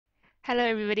Hello,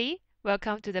 everybody.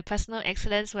 Welcome to the Personal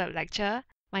Excellence Web Lecture.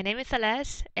 My name is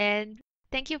Celeste, and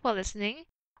thank you for listening.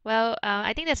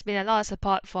 I think there's been a lot of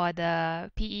support for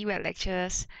the PE web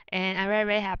lectures, and I'm very,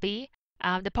 very happy.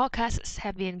 The podcasts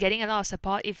have been getting a lot of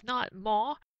support, if not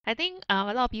more. I think a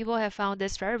lot of people have found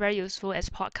this very, very useful as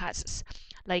podcasts,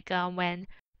 like when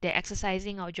they're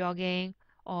exercising or jogging,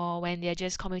 or when they're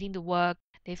just commuting to work.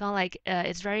 They found like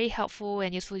it's very helpful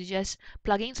and useful to just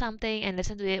plug in something and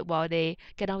listen to it while they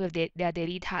get on with their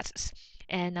daily tasks.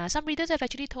 And some readers have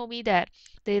actually told me that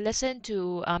they listen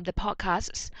to the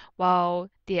podcasts while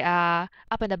they are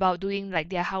up and about doing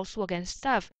like their housework and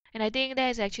stuff. And I think that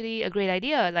is actually a great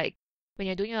idea. Like when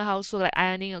you're doing your housework, like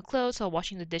ironing your clothes or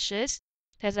washing the dishes,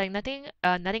 there's like nothing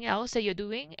else that you're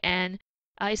doing, and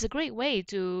it's a great way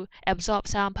to absorb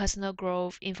some personal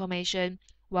growth information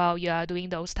while you are doing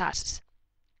those tasks.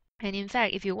 And in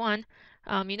fact, if you want,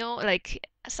 I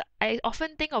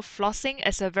often think of flossing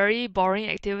as a very boring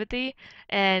activity,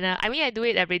 and I mean, I do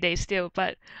it every day still,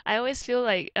 but I always feel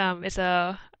like I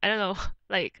don't know,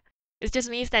 like it's just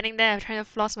me standing there trying to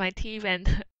floss my teeth,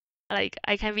 and like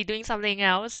I can be doing something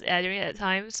else during that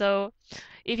time. So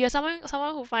if you're someone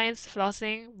who finds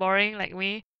flossing boring like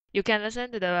me, you can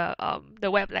listen to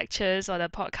the web lectures or the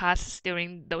podcasts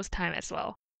during those time as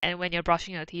well, and when you're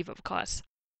brushing your teeth, of course.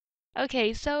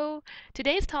 Okay, so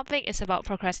today's topic is about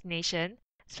procrastination,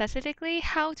 specifically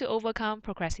how to overcome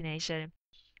procrastination.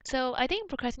 So I think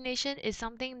procrastination is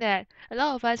something that a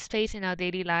lot of us face in our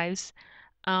daily lives.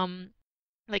 Um,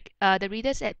 the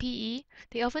readers at PE,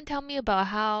 they often tell me about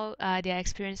how they're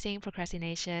experiencing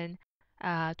procrastination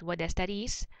toward their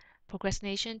studies,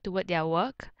 procrastination toward their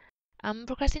work,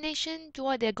 procrastination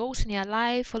toward their goals in their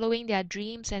life, following their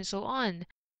dreams, and so on.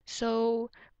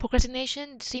 So,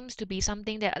 procrastination seems to be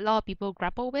something that a lot of people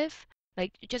grapple with,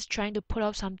 like just trying to put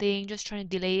off something, just trying to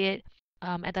delay it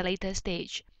at a later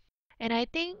stage. And I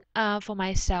think for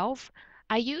myself,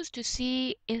 I used to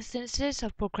see instances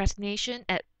of procrastination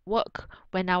at work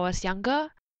when I was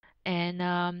younger, and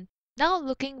now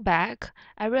looking back,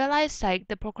 I realized like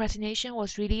the procrastination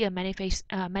was really a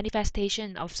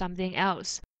manifestation of something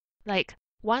else. Like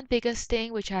one biggest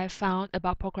thing which I found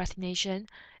about procrastination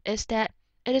is that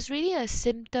it is really a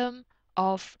symptom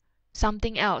of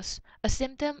something else, a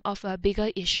symptom of a bigger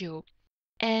issue.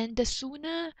 And the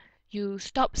sooner you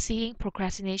stop seeing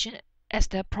procrastination as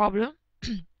the problem,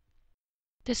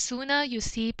 the sooner you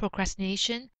see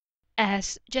procrastination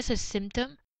as just a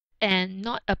symptom and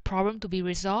not a problem to be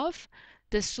resolved,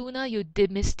 the sooner you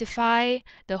demystify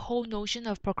the whole notion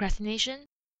of procrastination,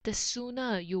 the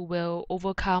sooner you will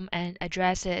overcome and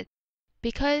address it.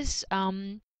 Because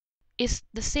it's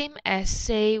the same as,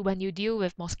 say, when you deal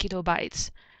with mosquito bites.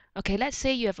 Okay, let's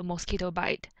say you have a mosquito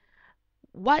bite.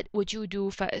 What would you do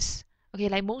first? Okay,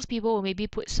 like most people will maybe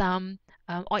put some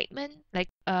ointment, like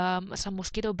some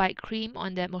mosquito bite cream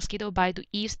on that mosquito bite to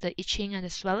ease the itching and the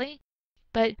swelling.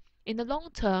 But in the long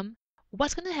term,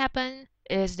 what's going to happen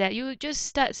is that you just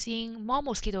start seeing more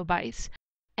mosquito bites.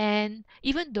 And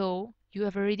even though you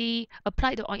have already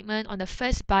applied the ointment on the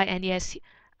first bite and it has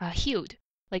healed,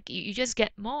 like you just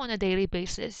get more on a daily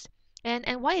basis.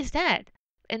 And why is that?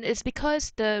 And it's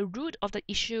because the root of the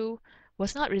issue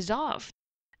was not resolved.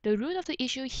 The root of the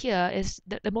issue here is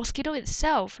the mosquito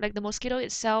itself. Like the mosquito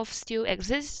itself still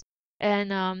exists,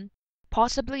 and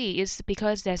possibly it's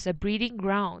because there's a breeding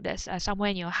ground that's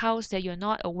somewhere in your house that you're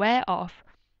not aware of.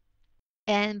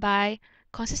 And by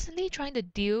consistently trying to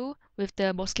deal with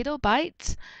the mosquito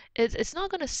bites, it's not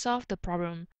going to solve the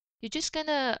problem. You're just going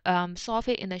to solve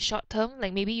it in the short term.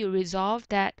 Like maybe you resolve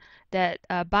that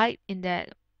bite in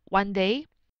that one day,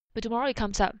 but tomorrow it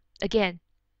comes up again.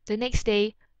 The next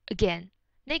day, again.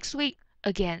 Next week,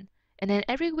 again. And then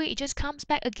every week it just comes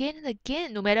back again and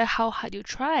again, no matter how hard you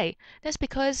try. That's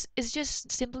because it's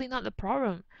just simply not the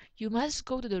problem. You must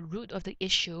go to the root of the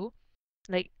issue,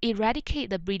 like eradicate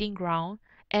the breeding ground,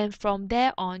 and from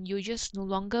there on you just no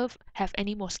longer have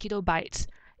any mosquito bites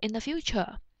in the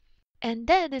future. And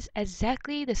that is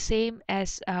exactly the same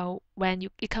as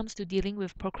it comes to dealing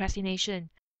with procrastination.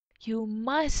 You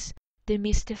must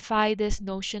demystify this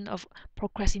notion of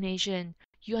procrastination.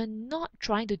 You are not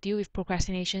trying to deal with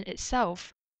procrastination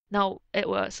itself. Now,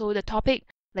 so the topic,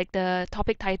 like the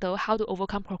topic title, How to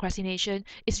Overcome Procrastination,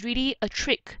 is really a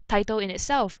trick title in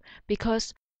itself,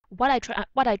 because what I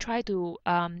try to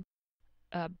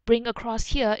bring across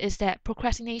here is that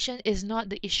procrastination is not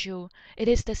the issue, it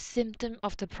is the symptom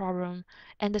of the problem.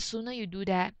 And the sooner you do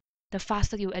that, the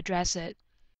faster you address it.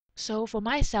 So for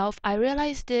myself, I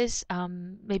realized this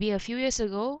maybe a few years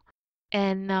ago.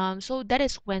 And so that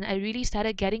is when I really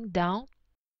started getting down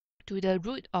to the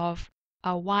root of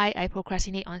why I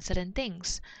procrastinate on certain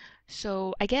things.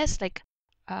 So I guess like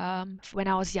when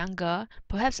I was younger,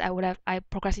 perhaps I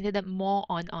procrastinated more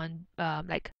on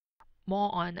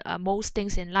most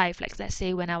things in life. Like let's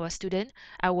say when I was a student,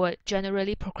 I would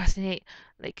generally procrastinate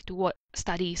like toward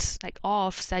studies, like all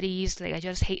of studies, like I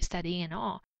just hate studying and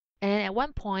all. And then at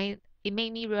one point, it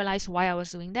made me realize why I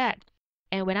was doing that.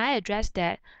 And when I addressed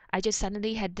that, I just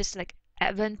suddenly had this like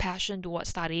advent passion towards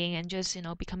studying and just,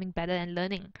 becoming better and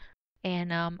learning.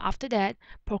 And after that,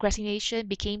 procrastination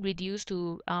became reduced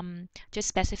to just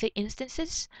specific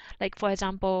instances. Like, for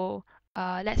example,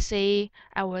 let's say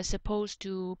I was supposed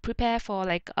to prepare for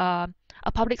like a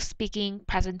public speaking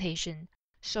presentation.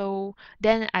 So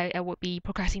then I would be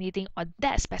procrastinating on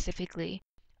that specifically,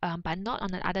 but not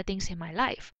on the other things in my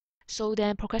life. So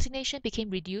then procrastination became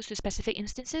reduced to specific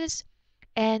instances.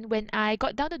 And when I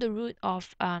got down to the root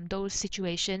of those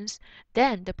situations,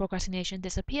 then the procrastination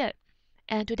disappeared.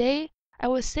 And today, I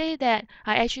would say that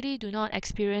I actually do not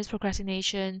experience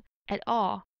procrastination at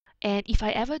all. And if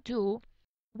I ever do,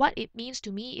 what it means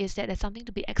to me is that there's something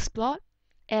to be explored,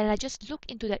 and I just look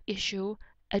into that issue,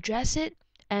 address it,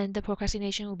 and the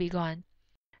procrastination will be gone.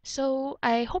 So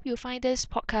I hope you find this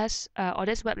podcast or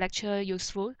this web lecture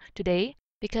useful today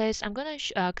because I'm going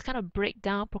to kind of break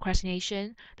down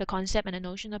procrastination, the concept and the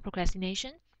notion of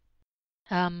procrastination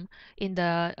um, in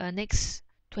the next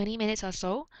 20 minutes or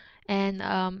so. And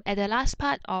at the last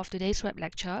part of today's web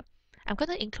lecture, I'm going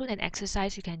to include an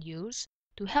exercise you can use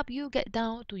to help you get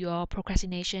down to your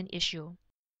procrastination issue.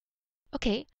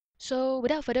 Okay, so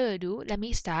without further ado, let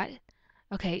me start.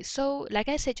 Okay, so like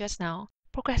I said just now,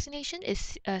 procrastination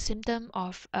is a symptom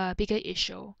of a bigger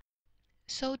issue.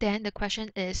 So then the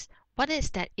question is, what is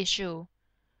that issue?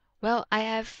 Well, I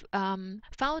have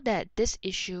found that this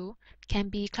issue can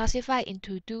be classified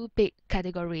into two big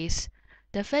categories.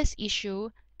 The first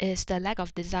issue is the lack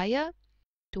of desire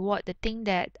toward the thing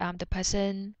that the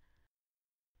person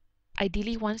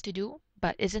ideally wants to do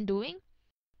but isn't doing.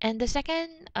 And the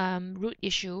second root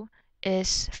issue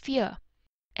is fear.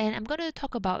 And I'm going to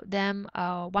talk about them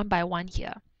one by one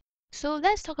here. So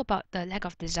let's talk about the lack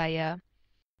of desire.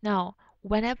 Now,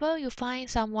 whenever you find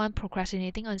someone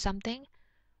procrastinating on something,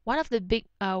 one of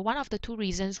the two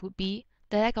reasons would be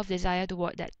the lack of desire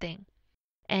toward that thing.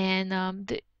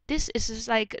 And this is just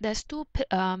like there's two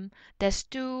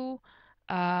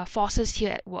forces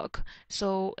here at work.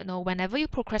 So whenever you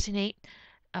procrastinate,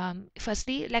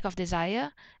 firstly lack of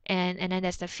desire, and then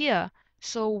there's the fear.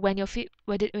 So when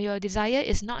your desire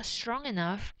is not strong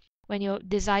enough, when your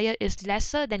desire is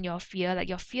lesser than your fear, like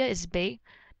your fear is big,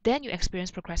 then you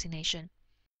experience procrastination.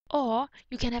 Or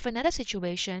you can have another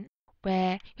situation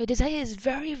where your desire is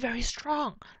very, very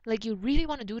strong, like you really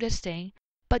want to do this thing,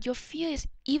 but your fear is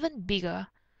even bigger.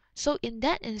 So in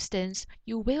that instance,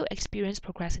 you will experience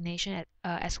procrastination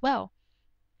as well.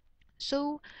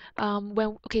 So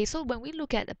so when we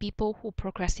look at the people who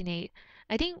procrastinate,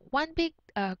 I think one big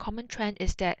common trend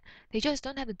is that they just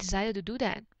don't have the desire to do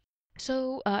that.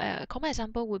 So a common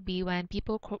example would be when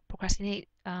people procrastinate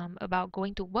about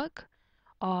going to work,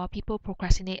 or people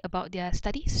procrastinate about their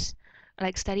studies,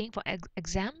 like studying for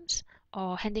exams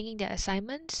or handing in their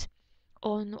assignments,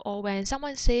 or when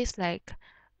someone says like,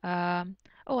 oh,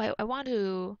 I want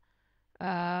to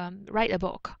write a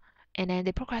book, and then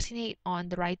they procrastinate on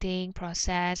the writing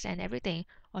process and everything.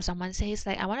 Or someone says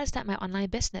like, I want to start my online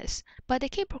business, but they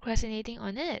keep procrastinating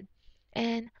on it.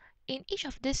 And in each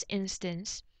of this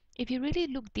instance, if you really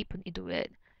look deep into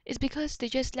it, it's because they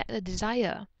just lack the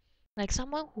desire. Like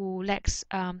someone who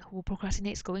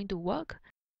procrastinates going to work,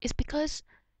 is because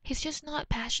he's just not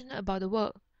passionate about the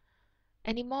work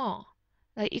anymore.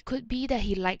 Like it could be that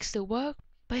he likes the work,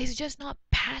 but he's just not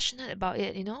passionate about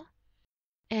it.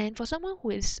 And for someone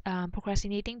who is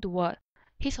procrastinating toward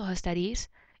his or her studies,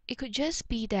 it could just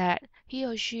be that he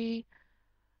or she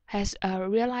has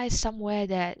realized somewhere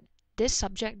that this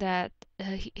subject that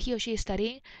he or she is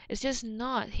studying is just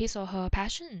not his or her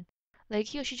passion. Like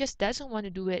he or she just doesn't want to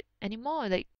do it anymore.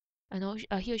 Like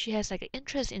he or she has like an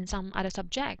interest in some other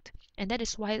subject, and that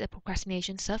is why the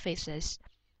procrastination surfaces.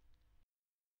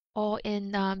 Or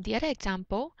in the other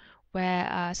example,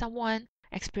 where someone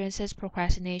experiences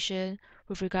procrastination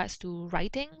with regards to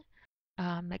writing,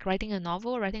 like writing a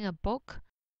novel, writing a book,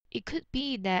 it could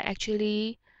be that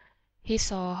actually his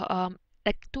or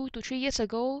like 2 to 3 years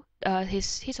ago,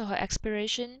 his or her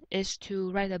aspiration is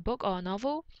to write a book or a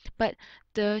novel, but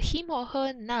the him or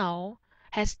her now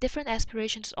has different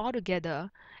aspirations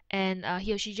altogether, and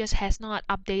he or she just has not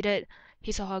updated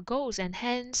his or her goals, and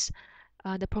hence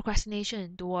the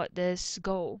procrastination toward this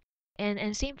goal.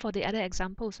 And same for the other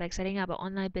examples like setting up an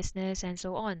online business and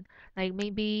so on. Like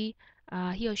maybe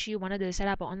he or she wanted to set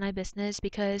up an online business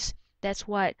because That's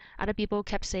what other people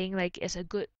kept saying, like it's a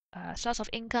good source of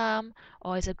income,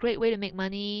 or it's a great way to make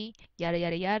money, yada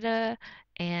yada yada.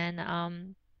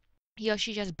 And he or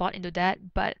she just bought into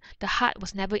that, but the heart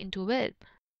was never into it.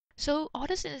 So all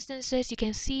these instances, you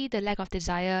can see the lack of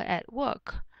desire at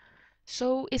work.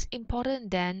 So it's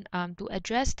important then to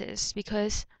address this,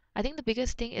 because I think the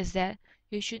biggest thing is that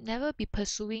you should never be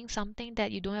pursuing something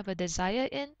that you don't have a desire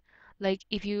in. Like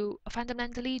if you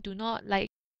fundamentally do not like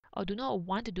or do not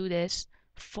want to do this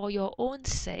for your own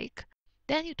sake,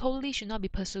 then you totally should not be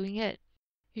pursuing it.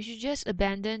 You should just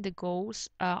abandon the goals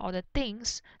or the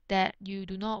things that you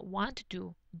do not want to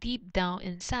do deep down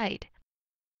inside.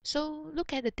 So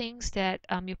look at the things that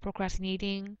you're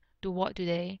procrastinating toward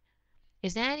today.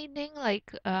 Is there anything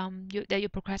like that you're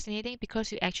procrastinating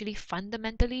because you actually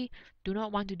fundamentally do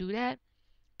not want to do that?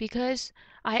 Because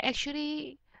I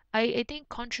actually I think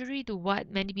contrary to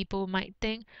what many people might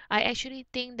think, I actually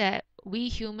think that we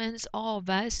humans, all of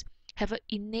us, have an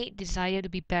innate desire to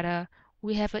be better.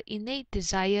 We have an innate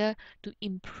desire to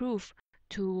improve,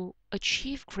 to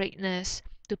achieve greatness,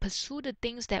 to pursue the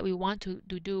things that we want to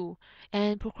do.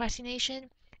 And procrastination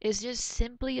is just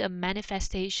simply a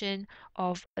manifestation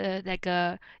of like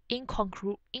a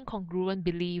incongruent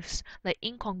beliefs, like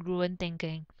incongruent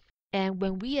thinking. And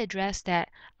when we address that,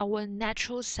 our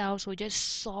natural selves will just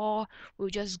soar, will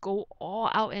just go all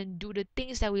out and do the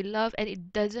things that we love, and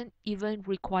it doesn't even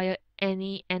require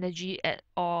any energy at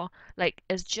all. Like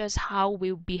it's just how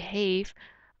we behave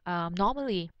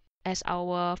normally as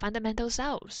our fundamental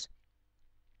selves.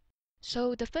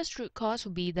 So the first root cause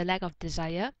would be the lack of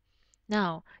desire.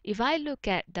 Now, if I look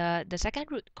at the second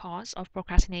root cause of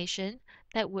procrastination,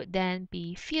 that would then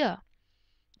be fear.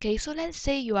 Okay, so let's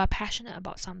say you are passionate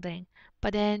about something,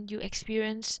 but then you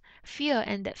experience fear,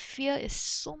 and that fear is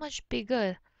so much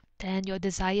bigger than your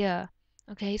desire.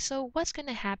 Okay, so what's going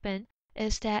to happen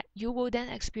is that you will then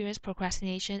experience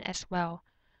procrastination as well.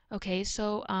 Okay,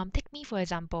 so take me for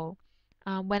example.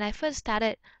 When I first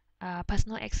started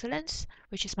personal excellence,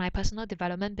 which is my personal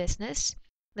development business,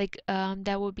 like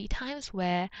there would be times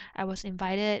where I was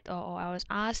invited or I was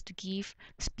asked to give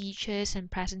speeches and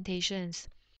presentations.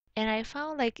 And I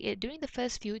found like it during the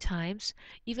first few times,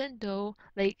 even though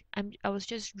like I was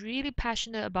just really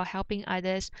passionate about helping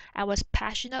others, I was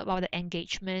passionate about the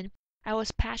engagement, I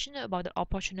was passionate about the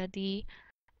opportunity,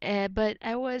 but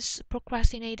I was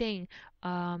procrastinating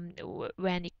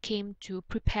when it came to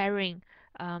preparing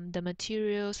the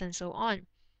materials and so on.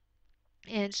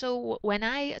 And so when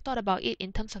I thought about it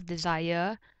in terms of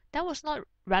desire, that was not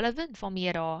relevant for me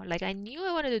at all. Like I knew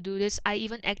I wanted to do this. I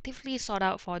even actively sought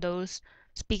out for those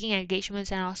speaking engagements,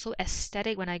 and I was so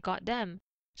ecstatic when I got them.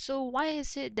 So why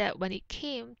is it that when it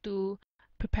came to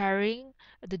preparing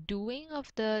the doing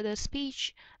of the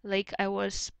speech, like I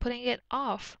was putting it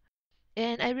off?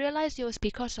 And I realized it was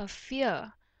because of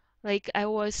fear. Like I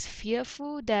was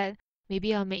fearful that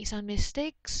maybe I'll make some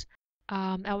mistakes.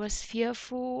 I was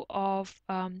fearful of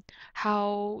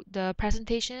how the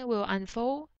presentation will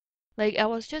unfold. Like I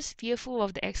was just fearful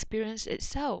of the experience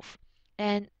itself.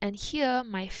 And here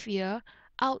my fear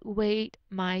outweighed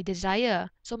my desire.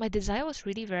 So my desire was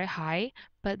really very high,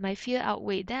 but my fear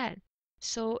outweighed that.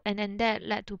 So and then that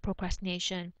led to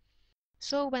procrastination.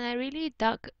 So when I really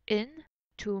dug in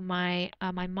to my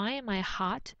mind, my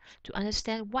heart, to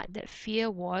understand what that fear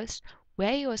was,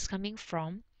 where it was coming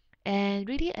from, and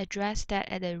really address that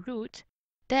at the root,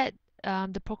 that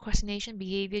the procrastination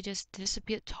behavior just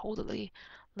disappeared totally.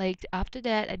 Like after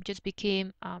that, I just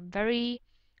became very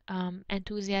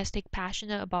enthusiastic,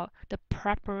 passionate about the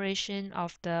preparation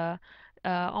of the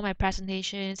all my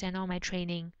presentations and all my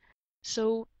training.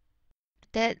 So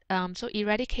so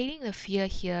eradicating the fear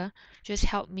here just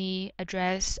helped me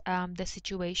address the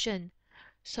situation.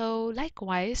 So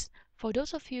likewise, for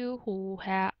those of you who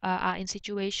are in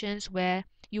situations where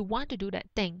you want to do that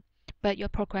thing, but you're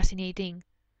procrastinating,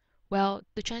 well,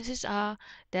 the chances are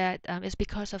that it's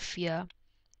because of fear.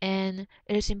 And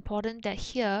it is important that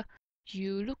here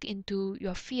you look into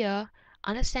your fear,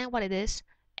 understand what it is,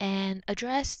 and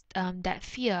address that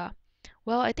fear.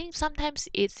 Well, I think sometimes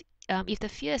it's if the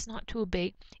fear is not too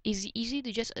big, it's easy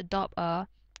to just adopt a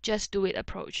just do it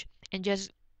approach and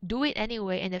just do it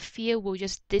anyway, and the fear will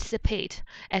just dissipate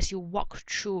as you walk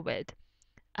through it.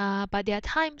 But there are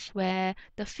times where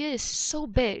the fear is so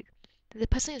big that the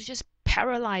person is just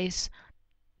paralyzed,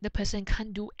 the person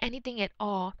can't do anything at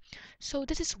all. So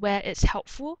this is where it's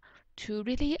helpful to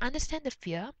really understand the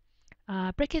fear,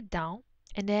 break it down,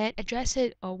 and then address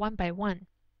it one by one.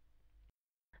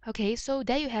 Okay, so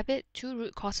there you have it, two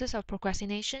root causes of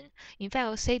procrastination. In fact, I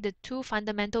would say the two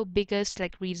fundamental biggest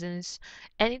like reasons.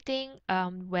 Anything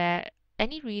where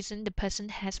any reason the person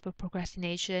has for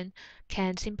procrastination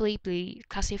can simply be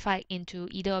classified into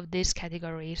either of these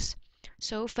categories.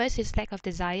 So first is lack of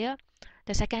desire.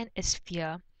 The second is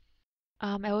fear.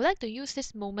 I would like to use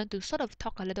this moment to sort of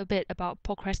talk a little bit about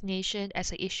procrastination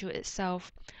as an issue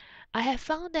itself. I have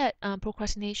found that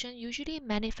procrastination usually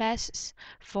manifests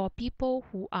for people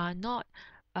who are not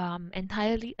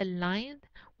entirely aligned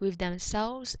with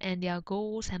themselves and their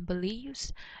goals and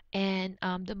beliefs. And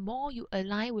the more you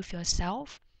align with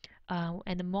yourself,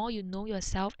 and the more you know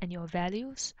yourself and your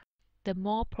values, the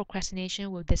more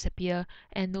procrastination will disappear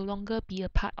and no longer be a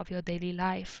part of your daily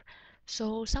life.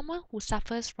 So, someone who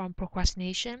suffers from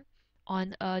procrastination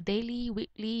on a daily,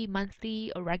 weekly,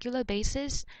 monthly, or regular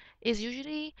basis is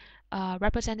usually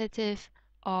representative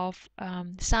of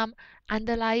some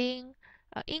underlying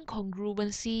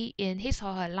incongruency in his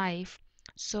or her life.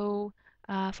 So,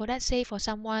 for that say, for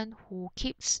someone who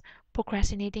keeps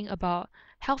procrastinating about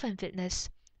health and fitness,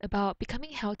 about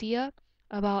becoming healthier,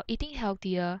 about eating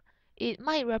healthier, it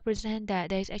might represent that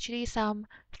there is actually some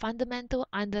fundamental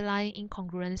underlying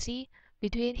incongruency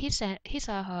between his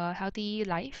or her healthy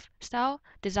lifestyle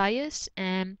desires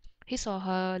and his or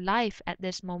her life at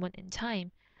this moment in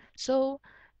time. So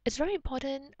it's very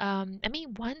important. I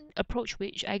mean, one approach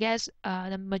which I guess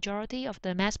the majority of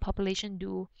the mass population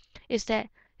do is that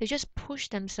they just push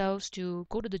themselves to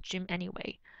go to the gym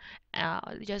anyway.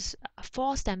 Just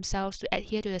force themselves to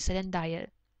adhere to a certain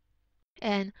diet.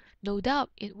 And no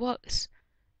doubt it works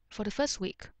for the first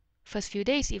week, first few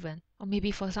days even, or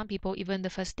maybe for some people even the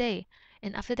first day.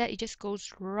 And after that, it just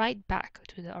goes right back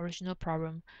to the original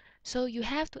problem. So you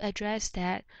have to address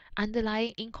that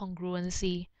underlying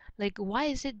incongruency. Like, why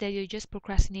is it that you're just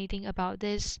procrastinating about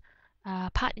this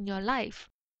part in your life?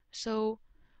 So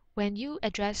when you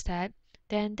address that,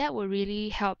 then that will really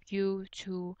help you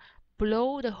to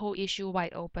blow the whole issue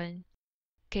wide open.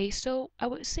 Okay, so I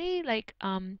would say like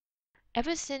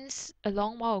ever since a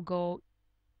long while ago,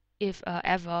 if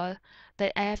ever,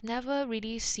 that I have never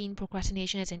really seen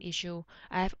procrastination as an issue.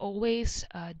 I have always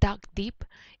dug deep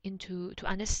into to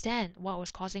understand what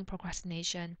was causing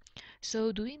procrastination.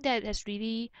 So doing that has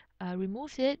really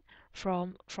removed it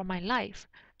from my life.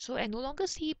 So I no longer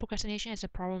see procrastination as a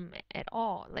problem at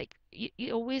all. Like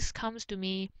it always comes to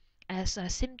me as a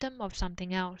symptom of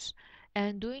something else.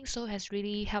 And doing so has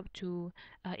really helped to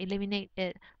eliminate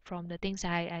it from the things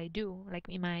I do, like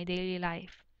in my daily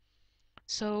life.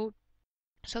 So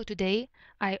so today,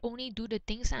 I only do the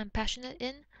things I'm passionate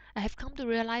in. I have come to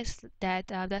realize that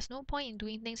there's no point in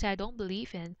doing things I don't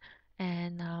believe in.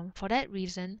 And for that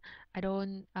reason, I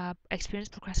don't experience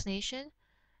procrastination.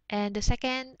 And the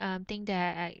second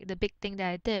the big thing that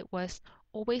I did was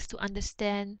always to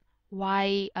understand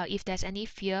why, if there's any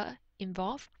fear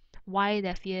involved, why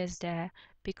that fear is there.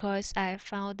 Because I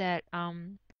found that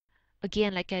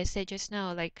again, like I said just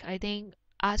now, like I think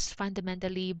us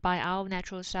fundamentally by our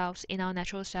natural selves, in our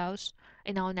natural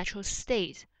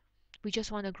state, we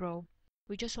just want to grow.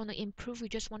 We just want to improve. We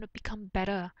just want to become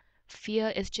better.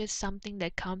 Fear is just something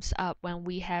that comes up when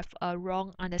we have a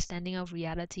wrong understanding of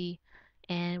reality.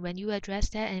 And when you address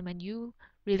that and when you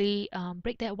really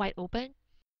break that wide open,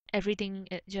 everything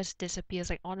it just disappears.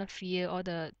 Like all the fear, all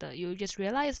the you just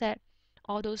realize that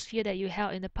all those fear that you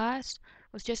held in the past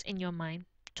was just in your mind,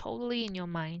 totally in your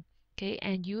mind. Okay,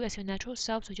 and you as your natural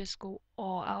self will just go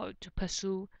all out to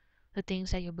pursue the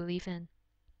things that you believe in.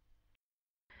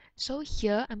 So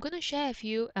here I'm going to share with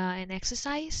you an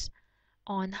exercise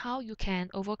on how you can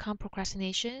overcome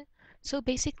procrastination. So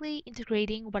basically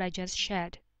integrating what I just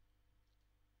shared.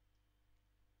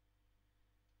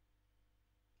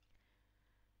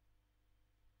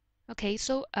 Okay,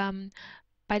 so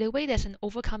by the way, there's a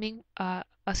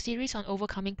series on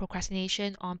overcoming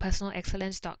procrastination on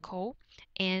personalexcellence.co,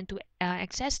 and to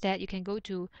access that, you can go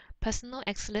to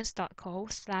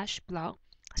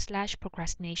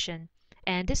personalexcellence.co/blog/procrastination,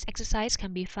 and this exercise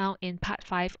can be found in part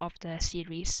 5 of the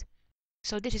series.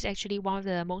 So this is actually one of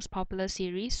the most popular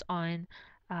series on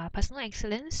personal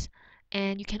excellence,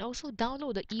 and you can also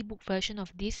download the ebook version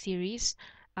of this series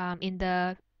in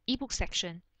the ebook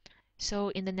section. So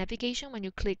in the navigation, when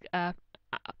you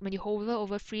hover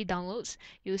over free downloads,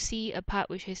 you'll see a part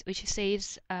which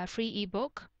says free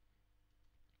ebook,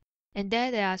 and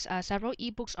there are several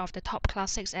ebooks of the top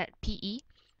classics at PE,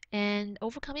 and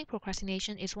Overcoming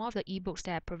Procrastination is one of the ebooks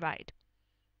that I provide.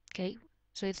 Okay,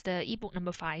 so it's the ebook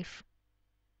number 5.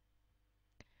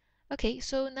 Okay,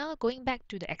 so now going back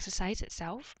to the exercise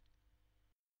itself.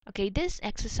 Okay, this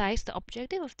exercise, the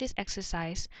objective of this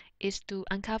exercise is to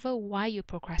uncover why you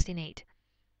procrastinate.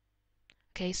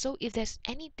 Okay, so if there's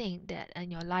anything that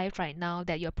in your life right now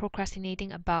that you're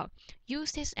procrastinating about,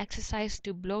 use this exercise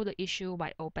to blow the issue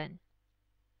wide open.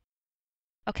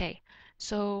 Okay,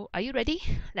 so are you ready?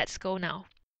 Let's go now.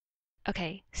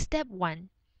 Okay, step one.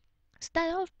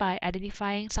 Start off by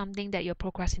identifying something that you're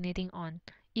procrastinating on,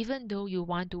 even though you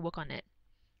want to work on it.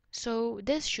 So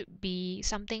this should be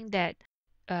something that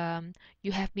um,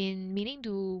 you have been meaning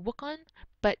to work on,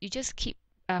 but you just keep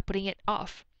putting it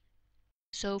off.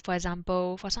 So, for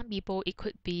example, for some people, it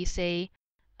could be, say,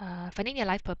 finding their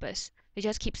life purpose. They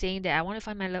just keep saying that I want to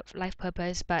find my life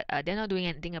purpose, but they're not doing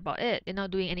anything about it. They're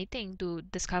not doing anything to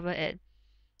discover it.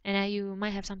 And you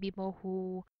might have some people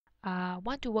who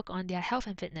want to work on their health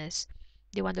and fitness.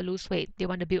 They want to lose weight. They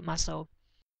want to build muscle,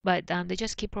 but they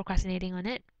just keep procrastinating on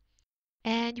it.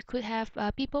 And you could have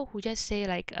people who just say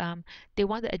like they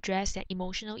want to address their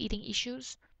emotional eating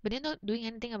issues, but they're not doing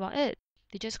anything about it.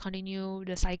 They just continue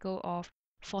the cycle of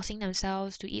forcing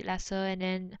themselves to eat lesser and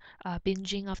then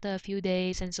binging after a few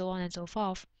days and so on and so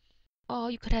forth.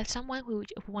 Or you could have someone who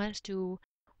wants to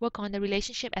work on the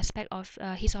relationship aspect of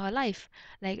his or her life.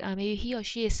 Like maybe he or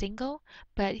she is single,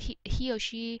 but he or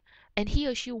she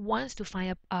wants to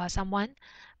find someone,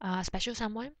 a special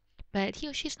someone, but he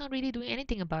or she is not really doing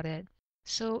anything about it.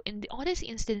 So in all these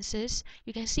instances,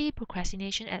 you can see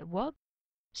procrastination at work.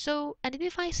 So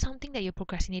identify something that you're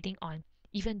procrastinating on,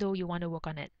 even though you want to work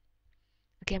on it.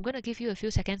 Okay, I'm going to give you a few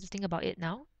seconds to think about it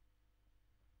now.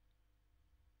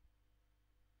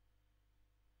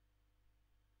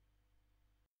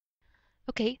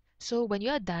 Okay, so when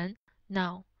you're done,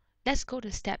 now let's go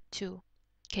to step two.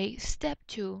 Okay, step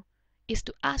two is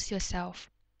to ask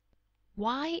yourself,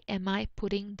 why am I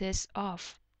putting this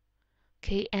off?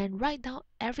 Okay, and write down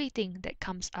everything that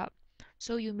comes up.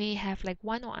 So you may have like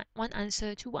one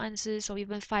answer, two answers, or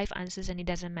even five answers, and it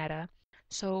doesn't matter.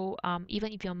 So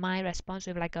even if your mind responds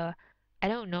with like a, I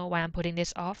don't know why I'm putting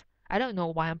this off. I don't know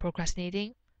why I'm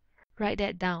procrastinating. Write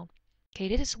that down. Okay,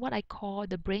 this is what I call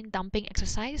the brain dumping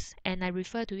exercise, and I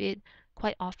refer to it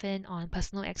quite often on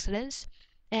personal excellence.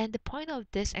 And the point of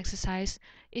this exercise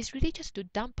is really just to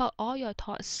dump out all your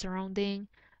thoughts surrounding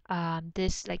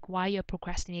this, like why you're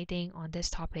procrastinating on this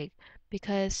topic.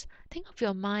 Because think of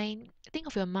your mind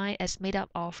as made up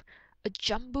of a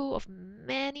jumble of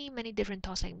many, many different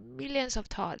thoughts, like millions of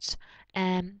thoughts.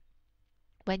 And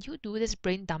when you do this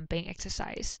brain dumping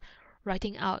exercise,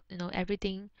 writing out,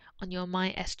 everything on your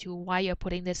mind as to why you're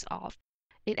putting this off,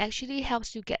 it actually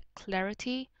helps you get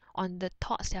clarity on the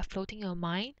thoughts that are floating in your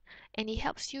mind, and it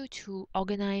helps you to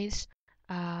organize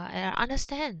and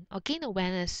understand or gain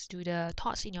awareness to the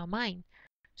thoughts in your mind.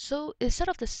 So it's sort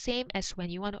of the same as when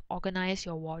you want to organize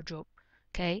your wardrobe.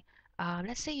 Okay,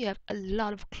 let's say you have a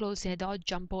lot of clothes and they're all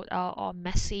jumbled out, all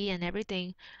messy and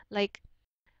everything. Like,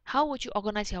 how would you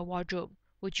organize your wardrobe?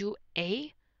 Would you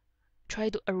A, try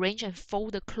to arrange and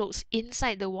fold the clothes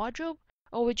inside the wardrobe?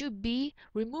 Or would you B,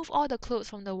 remove all the clothes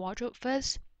from the wardrobe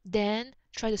first, then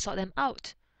try to sort them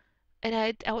out?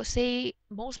 And I would say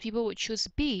most people would choose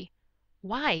B.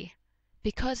 Why?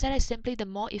 Because that is simply the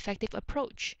more effective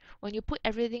approach. When you put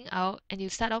everything out and you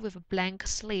start off with a blank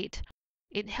slate,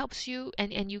 it helps you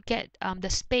and you get the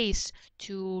space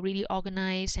to really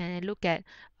organize and look at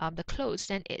the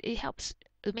clothes, and it helps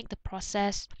to make the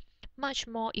process much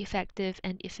more effective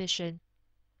and efficient.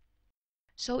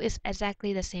 So it's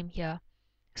exactly the same here.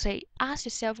 Say, ask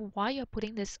yourself why you're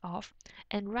putting this off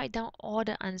and write down all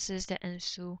the answers that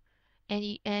ensue.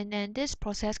 And then this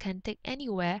process can take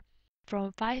anywhere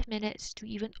from 5 minutes to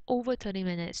even over 30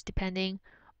 minutes, depending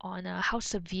on how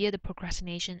severe the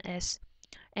procrastination is.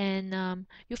 And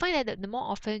you find that the more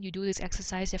often you do this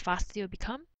exercise, the faster you'll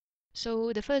become.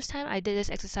 So the first time I did this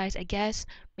exercise, I guess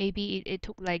maybe it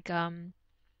took like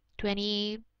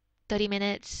 20, 30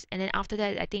 minutes. And then after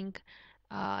that, I think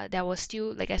there was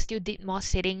still, like I still did more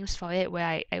sittings for it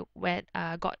where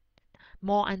I got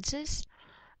more answers.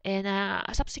 And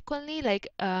subsequently, like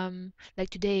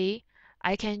today,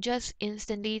 I can just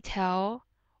instantly tell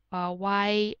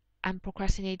why I'm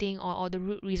procrastinating, or the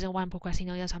root reason why I'm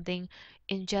procrastinating on something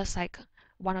in just like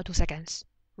 1 or 2 seconds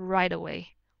right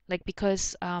away. Like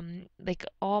because like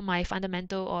all my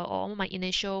fundamental or all my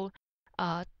initial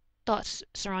uh thoughts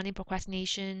surrounding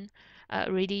procrastination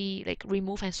already like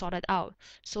removed and sorted out.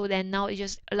 So then now it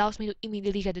just allows me to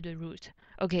immediately get to the root.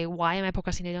 Okay, why am I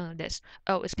procrastinating on this?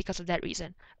 Oh, it's because of that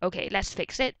reason. Okay, let's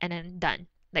fix it, and then done.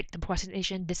 Like the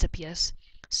procrastination disappears.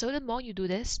 So the more you do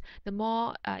this, the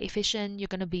more efficient you're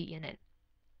gonna be in it.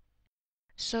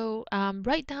 So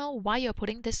write down why you're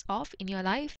putting this off in your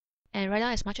life, and write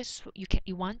down as much as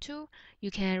you want to.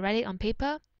 You can write it on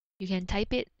paper. You can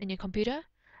type it in your computer.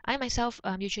 I myself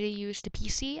usually use the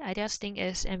PC. I just think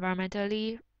it's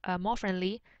environmentally more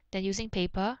friendly than using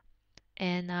paper,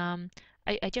 and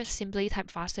I just simply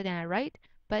type faster than I write.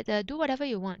 But do whatever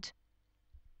you want.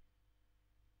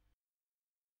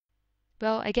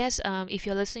 Well, I guess if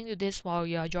you're listening to this while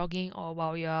you're jogging or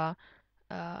while you're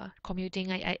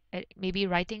commuting, maybe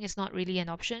writing is not really an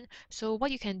option. So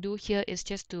what you can do here is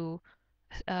just to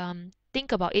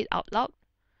think about it out loud.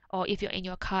 Or if you're in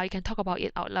your car, you can talk about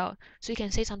it out loud. So you can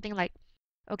say something like,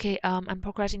 "Okay, I'm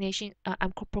procrastinating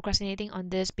on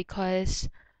this because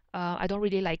I don't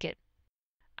really like it.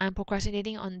 I'm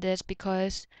procrastinating on this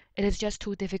because it is just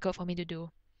too difficult for me to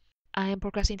do. I am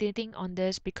procrastinating on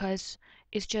this because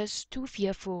it's just too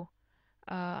fearful.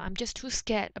 I'm just too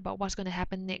scared about what's going to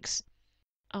happen next.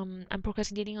 I'm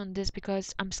procrastinating on this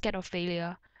because I'm scared of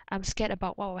failure. I'm scared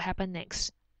about what will happen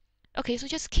next." Okay, so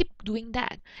just keep doing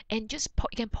that, and you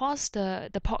can pause the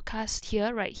podcast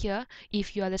here, right here,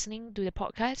 if you are listening to the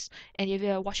podcast, and if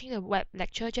you're watching the web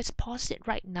lecture, just pause it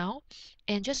right now,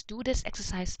 and just do this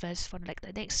exercise first for like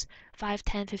the next 5,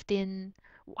 10, 15,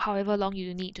 however long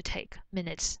you need to take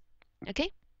minutes.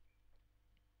 Okay?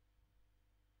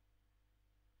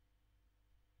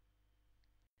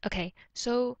 Okay,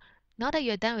 so now that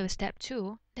you're done with step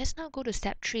 2, let's now go to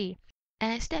step 3.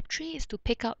 And step 3 is to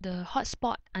pick out the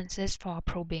hotspot answers for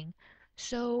probing.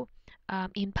 So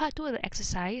in part 2 of the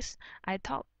exercise, I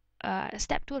thought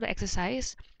step 2 of the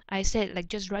exercise, I said like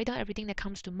just write down everything that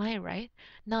comes to mind, right?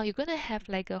 Now you're gonna have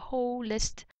like a whole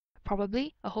list,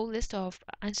 probably a whole list of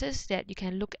answers that you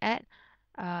can look at.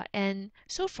 And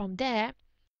so from there,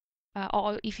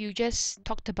 or if you just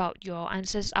talked about your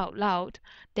answers out loud,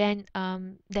 then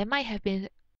there might have been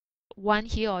one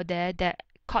here or there that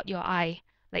caught your eye,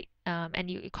 like and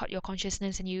it caught your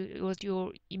consciousness, and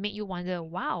it made you wonder,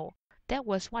 wow, that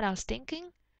was what I was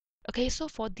thinking. Okay, so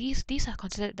for these are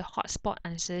considered the hotspot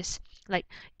answers, like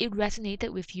it resonated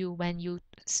with you when you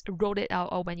wrote it out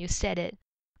or when you said it.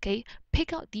 Okay,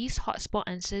 pick out these hotspot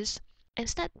answers and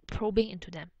start probing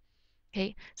into them.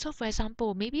 Okay, so for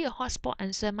example, maybe a hotspot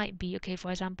answer might be, okay,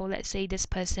 for example, let's say this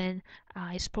person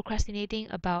is procrastinating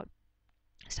about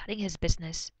starting his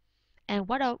business. And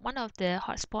one of the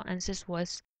hotspot answers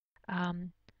was,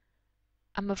 um,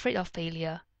 I'm afraid of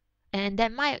failure. And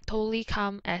that might totally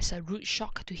come as a rude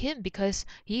shock to him because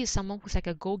he is someone who's like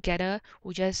a go-getter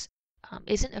who just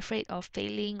isn't afraid of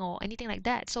failing or anything like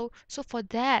that. So for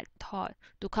that thought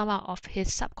to come out of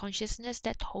his subconsciousness,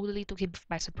 that totally took him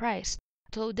by surprise.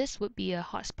 So this would be a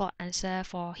hotspot answer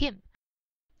for him.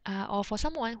 Or for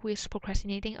someone who is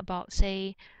procrastinating about,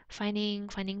 say, finding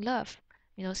love,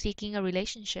 seeking a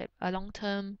relationship, a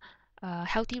long-term,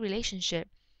 healthy relationship.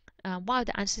 One of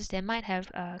the answers that might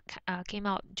have came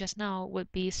out just now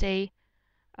would be, say,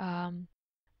 um,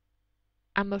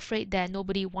 I'm afraid that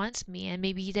nobody wants me, and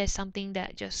maybe there's something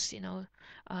that just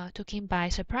took him by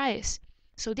surprise.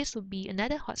 So this would be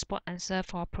another hotspot answer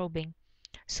for probing.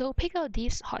 So pick out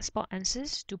these hotspot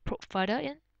answers to probe further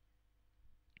in.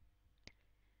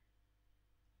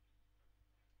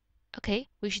 Okay,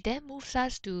 which then moves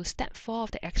us to step 4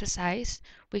 of the exercise,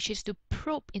 which is to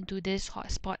probe into these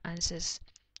hotspot answers.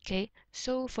 Okay,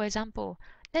 so for example,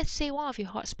 let's say one of your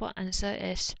hotspot answer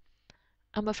is,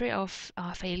 I'm afraid of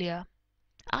failure.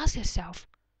 Ask yourself,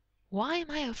 why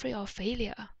am I afraid of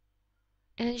failure?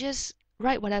 And then just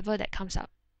write whatever that comes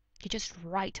up. You just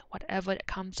write whatever that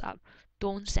comes up.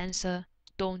 Don't censor,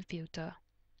 don't filter.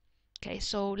 Okay,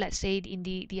 so let's say in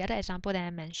the other example that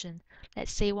I mentioned,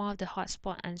 let's say one of the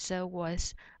hotspot answer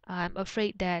was, I'm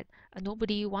afraid that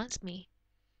nobody wants me.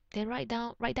 Then write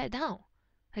that down.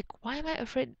 Like, why am I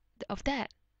afraid of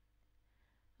that?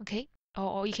 Okay,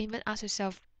 or you can even ask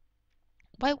yourself,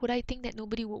 why would I think that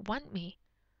nobody would want me?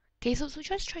 Okay, so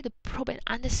just try to probe and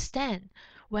understand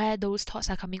where those thoughts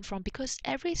are coming from, because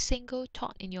every single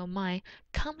thought in your mind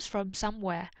comes from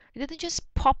somewhere. It didn't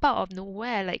just pop out of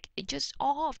nowhere, like it just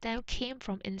all of them came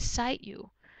from inside you.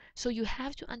 So you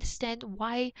have to understand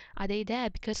why are they there,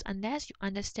 because unless you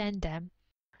understand them,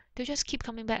 they'll just keep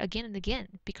coming back again and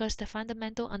again because the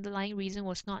fundamental underlying reason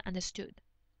was not understood.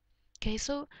 Okay,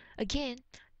 so again,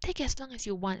 take as long as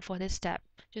you want for this step.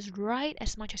 Just write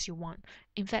as much as you want.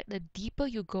 In fact, the deeper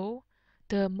you go,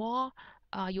 the more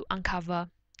you uncover.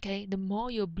 Okay, the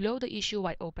more you blow the issue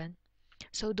wide open.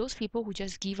 So those people who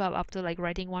just give up after like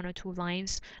writing one or two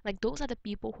lines, like those are the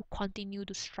people who continue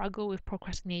to struggle with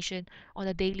procrastination on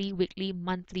a daily, weekly,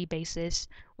 monthly basis.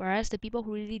 Whereas the people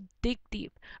who really dig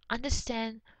deep,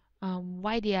 understand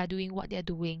why they are doing what they are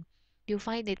doing, you'll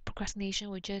find that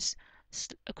procrastination will just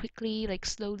quickly, like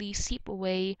slowly seep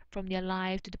away from their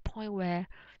life to the point where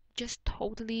just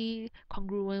totally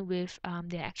congruent with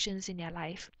their actions in their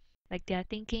life. Like their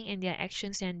thinking and their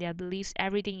actions and their beliefs,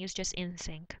 everything is just in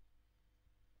sync.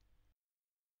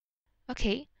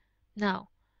 Okay, now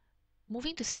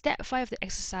moving to step 5 of the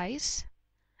exercise.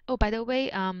 Oh, by the way,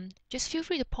 just feel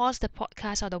free to pause the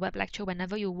podcast or the web lecture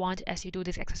whenever you want as you do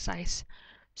this exercise.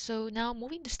 So now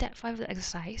moving to step 5 of the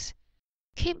exercise,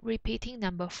 keep repeating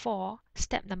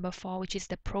step number 4, which is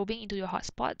the probing into your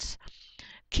hotspots.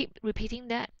 Keep repeating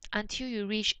that until you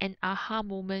reach an aha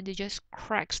moment that just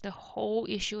cracks the whole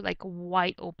issue like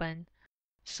wide open.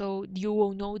 So you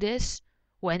will know this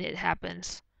when it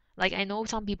happens. Like I know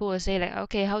some people will say like,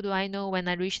 okay, how do I know when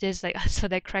I reach this like so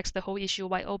that cracks the whole issue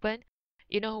wide open?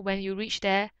 You know, when you reach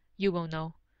there, you will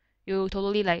know. You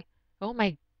totally like, oh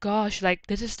my gosh, like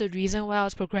this is the reason why I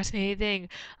was procrastinating.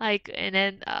 Like, and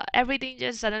then everything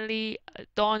just suddenly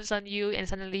dawns on you, and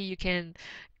suddenly you can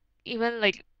even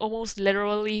like almost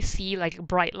literally see like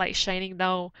bright light shining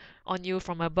down on you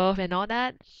from above and all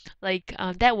that, like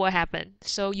that will happen.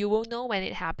 So you will know when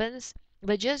it happens,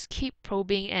 but just keep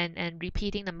probing and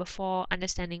repeating number 4,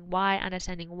 understanding why,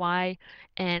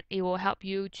 and it will help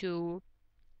you to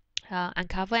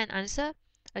uncover an answer,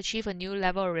 achieve a new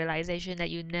level of realization that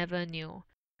you never knew.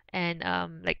 And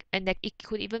that it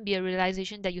could even be a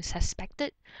realization that you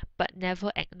suspected but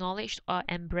never acknowledged or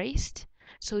embraced.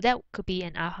 So that could be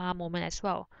an aha moment as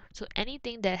well. So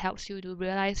anything that helps you to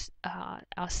realize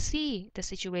or see the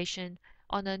situation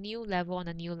on a new level, on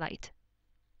a new light.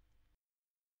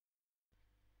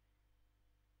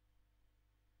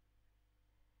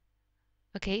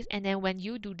 Okay, and then when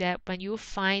you do that, when you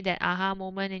find that aha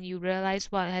moment and you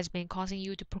realize what has been causing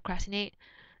you to procrastinate,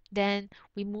 then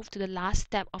we move to the last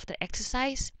step of the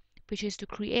exercise, which is to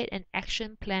create an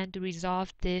action plan to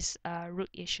resolve this root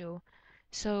issue.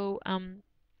 So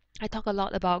I talk a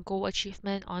lot about goal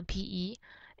achievement on PE,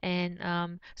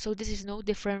 and so this is no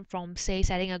different from, say,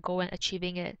 setting a goal and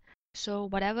achieving it. So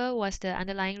whatever was the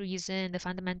underlying reason, the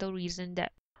fundamental reason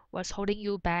that was holding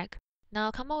you back,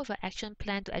 now come up with an action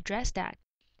plan to address that.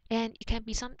 And it can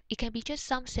be just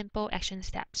some simple action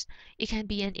steps. It can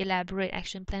be an elaborate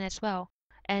action plan as well.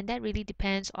 And that really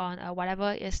depends on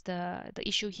whatever is the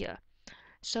issue here.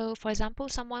 So, for example,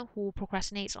 someone who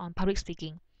procrastinates on public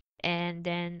speaking, and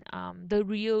then the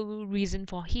real reason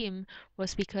for him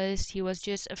was because he was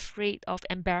just afraid of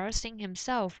embarrassing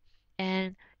himself.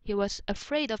 And he was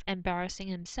afraid of embarrassing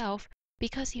himself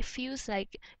because he feels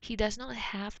like he does not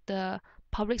have the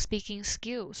public speaking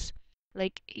skills.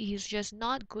 Like he's just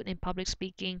not good in public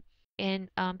speaking, and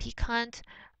he can't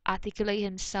articulate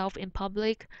himself in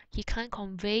public. He can't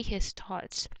convey his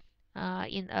thoughts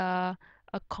in a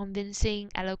convincing,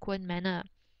 eloquent manner.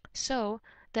 So,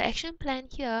 the action plan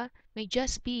here may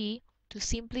just be to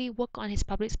simply work on his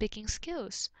public speaking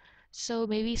skills. So,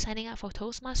 maybe signing up for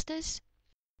Toastmasters,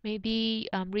 maybe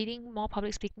reading more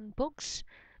public speaking books,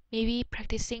 maybe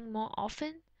practicing more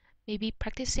often, maybe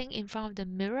practicing in front of the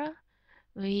mirror,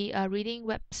 maybe reading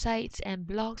websites and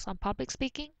blogs on public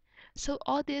speaking. So,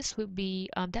 all this would be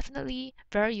definitely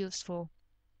very useful,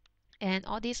 and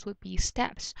all these would be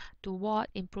steps toward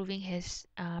improving his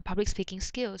public speaking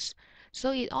skills.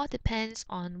 So it all depends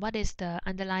on what is the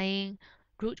underlying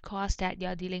root cause that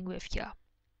you're dealing with here.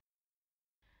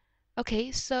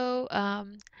 Okay, so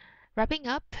wrapping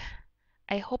up,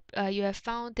 I hope you have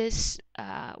found this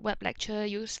web lecture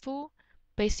useful.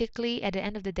 Basically, at the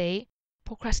end of the day,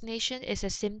 procrastination is a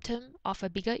symptom of a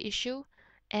bigger issue,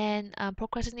 and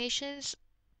procrastination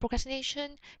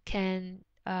can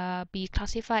be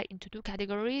classified into two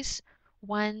categories.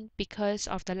 One because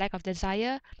of the lack of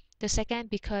desire, the second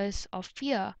because of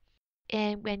fear.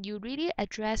 And when you really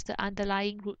address the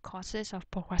underlying root causes of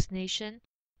procrastination,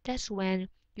 that's when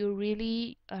you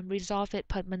really resolve it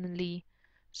permanently.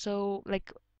 So,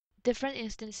 like different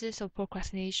instances of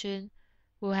procrastination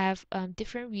will have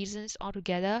different reasons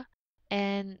altogether,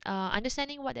 and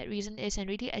understanding what that reason is and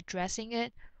really addressing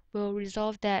it will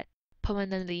resolve that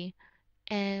permanently.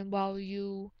 And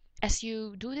as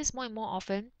you do this more and more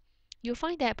often, you'll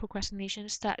find that procrastination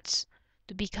starts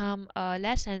to become a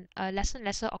less and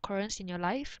lesser occurrence in your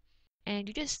life, and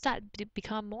you just start to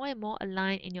become more and more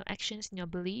aligned in your actions, in your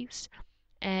beliefs,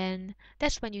 and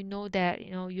that's when you know that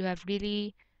you have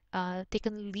really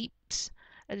taken leaps,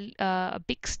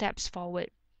 big steps forward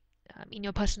in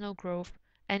your personal growth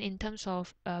and in terms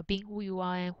of being who you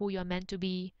are and who you're meant to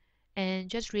be, and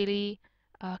just really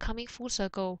coming full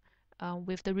circle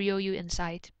with the real you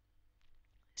inside.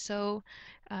 So,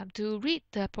 to read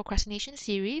the procrastination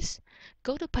series,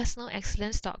 go to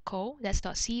personalexcellence.co, that's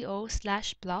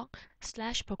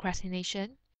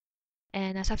 .co/blog/procrastination,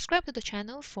 and subscribe to the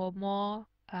channel for more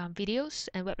videos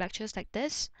and web lectures like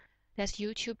this. That's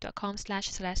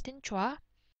youtube.com/Celestine Chua.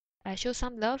 show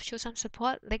some love, show some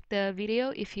support, like the video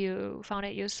if you found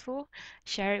it useful,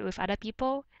 share it with other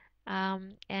people,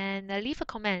 and leave a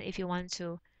comment if you want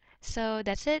to. So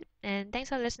that's it, and thanks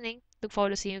for listening. Look forward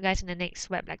to seeing you guys in the next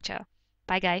web lecture.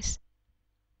 Bye, guys.